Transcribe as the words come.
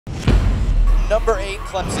number 8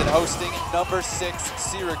 Clemson hosting number 6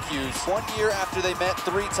 Syracuse. 1 year after they met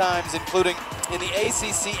 3 times, including in the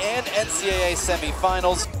ACC and NCAA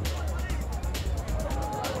semifinals.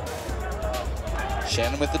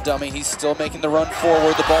 Shannon with the dummy, he's still making the run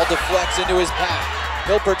forward. The ball deflects into his path.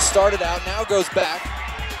 Hilpert started out, now goes back.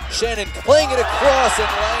 Shannon playing it across, and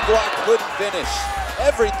Langlois couldn't finish.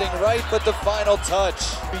 Everything right but the final touch.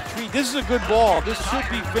 Retreat. This is a good ball. This should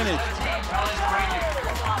be finished.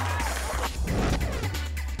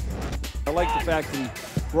 I like the fact that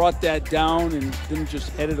he brought that down and didn't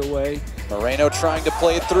just head it away. Moreno trying to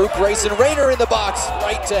play it through. Grayson Rayner in the box.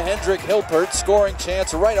 Right to Hendrik Hilpert. Scoring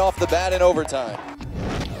chance right off the bat in overtime.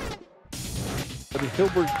 But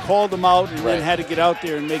Hilpert called him out and then had to get out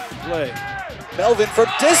there and make the play. Melvin from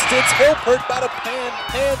distance. Hilpert about a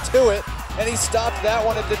pan to it. And he stopped that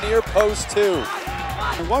one at the near post too.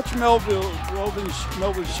 Watch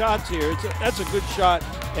Melvin's shots here. That's a good shot,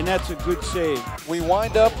 and that's a good save. We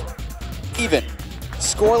wind up even,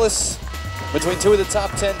 scoreless between 2 of the top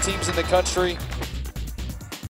 10 teams in the country.